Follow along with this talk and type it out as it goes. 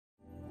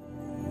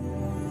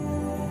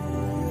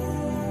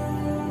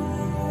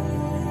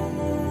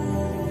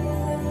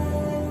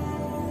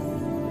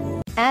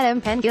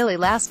PENGILLY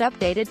Last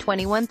updated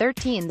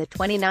 21:13 the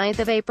 29th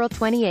of April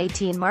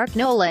 2018. Mark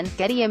Nolan,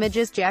 Getty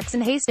Images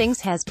Jackson Hastings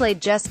has played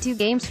just 2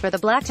 games for the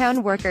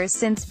Blacktown Workers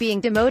since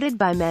being demoted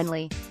by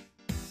Manly.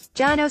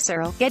 JONO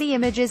SEARLE, Getty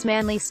Images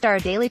Manly star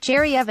Daly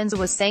Cherry-Evans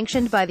was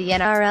sanctioned by the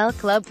NRL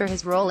club for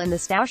his role in the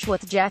stoush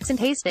with Jackson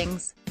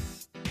Hastings.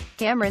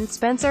 Cameron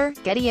Spencer,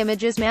 Getty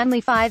Images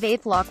Manly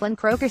 5/8 Lachlan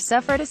Croker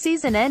suffered a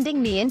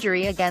season-ending knee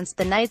injury against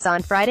the Knights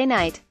on Friday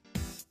night.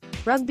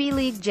 Rugby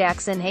League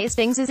Jackson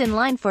Hastings is in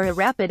line for a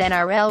rapid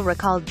NRL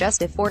recall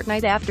just a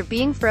fortnight after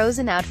being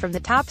frozen out from the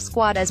top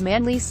squad as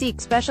Manly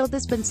seek special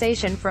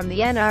dispensation from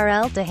the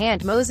NRL to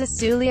hand Moses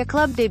Suli a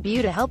club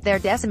debut to help their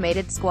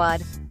decimated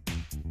squad.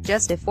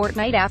 Just a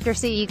fortnight after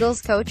Sea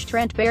Eagles coach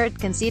Trent Barrett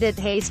conceded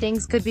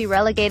Hastings could be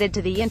relegated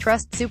to the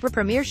Intrust Super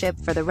Premiership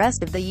for the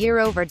rest of the year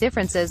over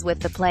differences with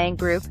the playing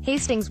group,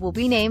 Hastings will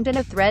be named in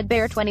a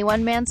threadbare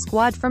 21-man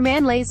squad for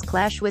Manly's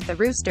clash with the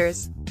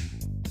Roosters.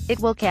 It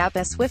will cap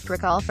a swift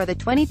recall for the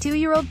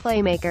 22-year-old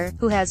playmaker,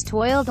 who has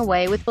toiled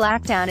away with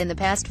Blacktown in the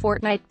past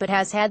fortnight but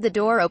has had the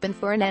door open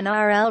for an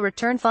NRL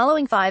return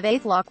following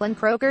 5/8 Lachlan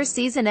Croker's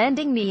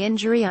season-ending knee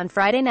injury on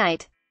Friday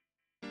night.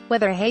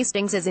 Whether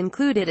Hastings is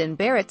included in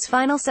Barrett's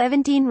final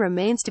 17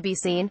 remains to be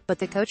seen, but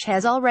the coach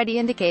has already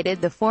indicated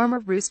the former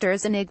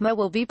Roosters enigma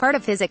will be part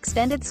of his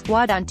extended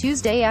squad on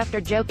Tuesday after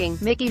joking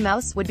Mickey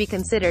Mouse would be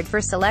considered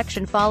for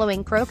selection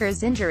following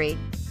Croker's injury.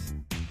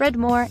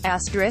 Redmore,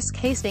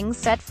 Hastings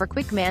set for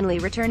quick Manly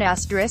return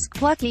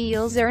Plucky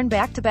Eels earn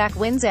back-to-back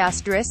wins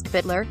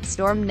Fiddler,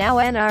 Storm now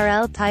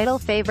NRL title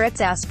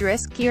favourites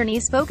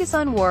Kearney's focus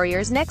on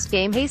Warriors next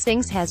game.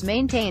 Hastings has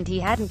maintained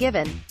he hadn't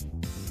given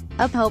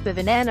up hope of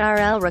an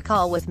NRL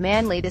recall with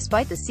Manly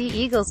despite the Sea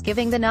Eagles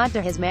giving the nod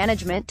to his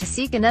management to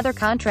seek another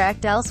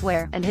contract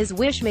elsewhere, and his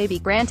wish may be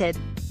granted.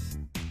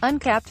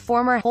 Uncapped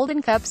former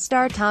Holden Cup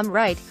star Tom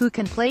Wright, who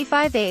can play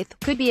 5/8,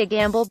 could be a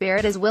gamble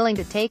Barrett is willing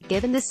to take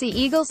given the Sea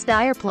Eagles'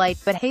 dire plight,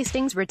 but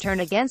Hastings'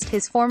 return against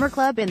his former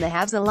club in the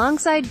halves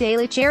alongside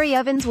Daly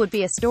Cherry-Evans would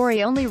be a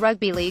story only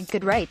Rugby League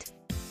could write.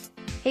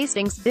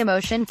 Hastings'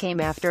 demotion came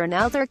after an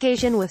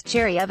altercation with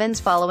Cherry-Evans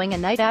following a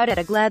night out at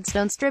a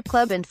Gladstone strip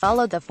club and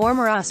followed the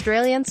former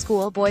Australian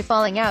schoolboy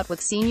falling out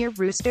with senior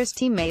Roosters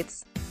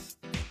teammates.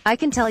 "I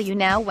can tell you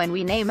now, when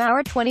we name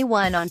our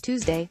 21 on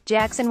Tuesday,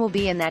 Jackson will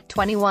be in that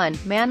 21,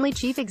 Manly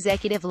Chief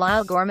Executive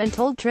Lyle Gorman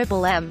told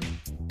Triple M.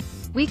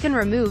 "We can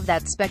remove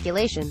that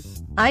speculation.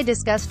 I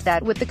discussed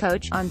that with the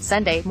coach on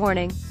Sunday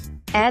morning.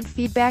 Add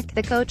feedback.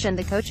 The coach and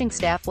the coaching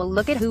staff will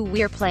look at who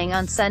we're playing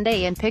on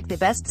Sunday and pick the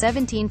best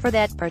 17 for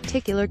that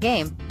particular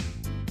game.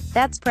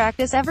 That's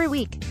practice every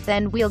week.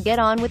 Then we'll get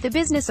on with the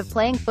business of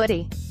playing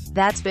footy.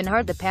 That's been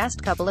hard the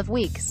past couple of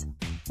weeks.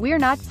 We're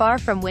not far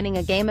from winning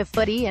a game of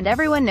footy and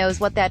everyone knows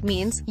what that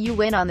means. You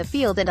win on the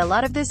field and a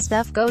lot of this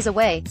stuff goes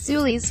away."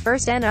 Suli's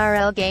first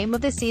NRL game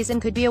of the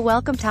season could be a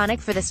welcome tonic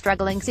for the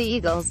struggling Sea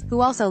Eagles,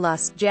 who also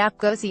lost Jack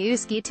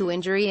Gosiewski to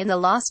injury in the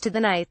loss to the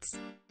Knights.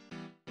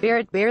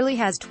 Barrett barely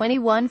has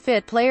 21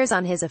 fit players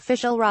on his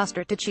official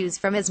roster to choose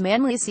from as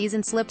Manly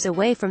season slips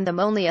away from them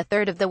only a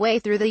third of the way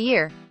through the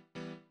year.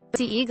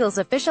 Sea Eagles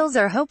officials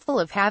are hopeful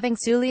of having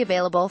Suli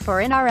available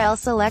for NRL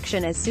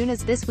selection as soon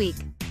as this week.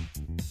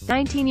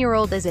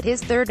 19-year-old is at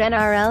his third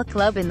NRL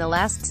club in the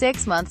last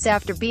 6 months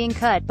after being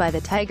cut by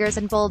the Tigers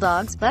and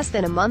Bulldogs, less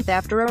than a month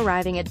after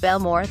arriving at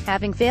Belmore,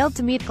 having failed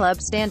to meet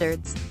club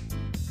standards.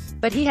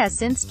 But he has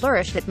since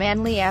flourished at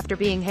Manly after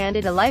being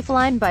handed a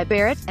lifeline by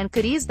Barrett, and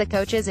could ease the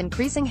coach's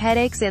increasing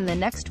headaches in the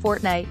next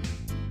fortnight.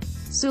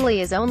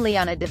 Suli is only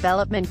on a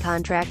development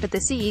contract at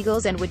the Sea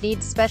Eagles and would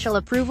need special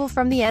approval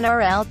from the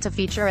NRL to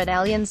feature at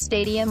Allianz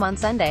Stadium on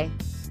Sunday.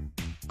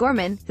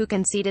 Gorman, who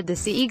conceded the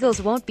Sea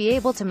Eagles won't be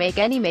able to make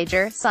any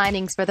major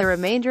signings for the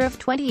remainder of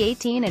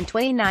 2018 and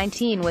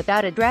 2019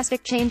 without a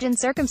drastic change in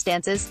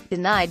circumstances,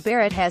 denied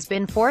Barrett has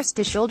been forced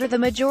to shoulder the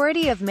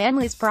majority of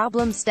Manly's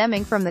problems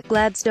stemming from the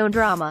Gladstone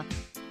drama.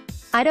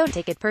 "I don't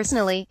take it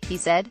personally," he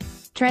said.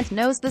 "Trent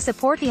knows the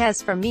support he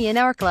has from me in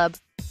our club.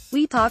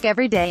 We talk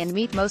every day and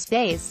meet most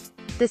days."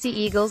 The Sea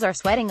Eagles are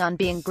sweating on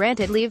being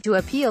granted leave to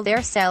appeal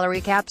their salary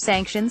cap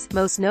sanctions,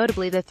 most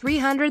notably the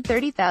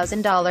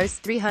 $330,000,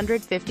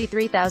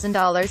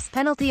 $353,000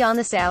 penalty on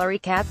the salary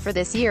cap for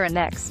this year and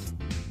next.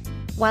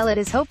 While it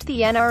is hoped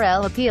the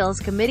NRL Appeals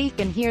Committee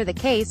can hear the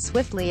case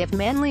swiftly if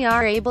Manly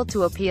are able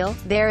to appeal,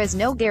 there is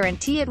no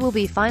guarantee it will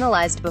be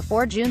finalized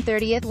before June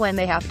 30th when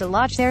they have to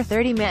lodge their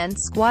 30-man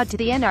squad to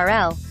the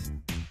NRL.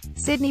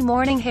 Sydney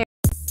Morning Herald.